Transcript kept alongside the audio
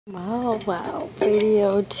Wow,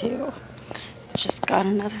 video 2. Just got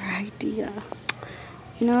another idea.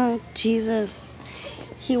 You know, Jesus,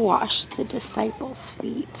 he washed the disciples'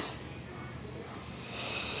 feet.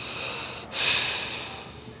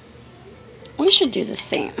 We should do the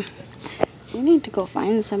same. We need to go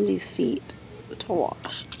find somebody's feet to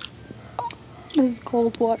wash. Oh, this is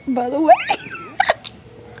cold water, by the way.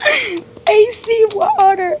 AC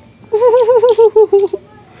water.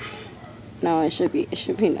 No, it should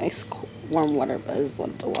be nice, cool, warm water, but it's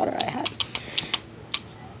what the water I had.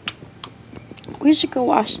 We should go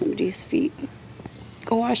wash somebody's feet.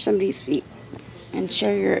 Go wash somebody's feet and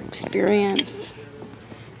share your experience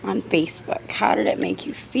on Facebook. How did it make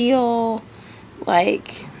you feel?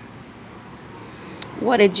 Like,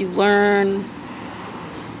 what did you learn?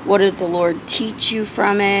 What did the Lord teach you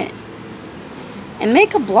from it? And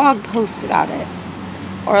make a blog post about it.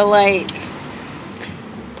 Or like,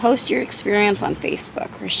 post your experience on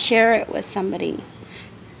Facebook or share it with somebody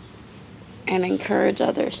and encourage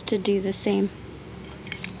others to do the same.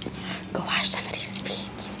 Go wash somebody's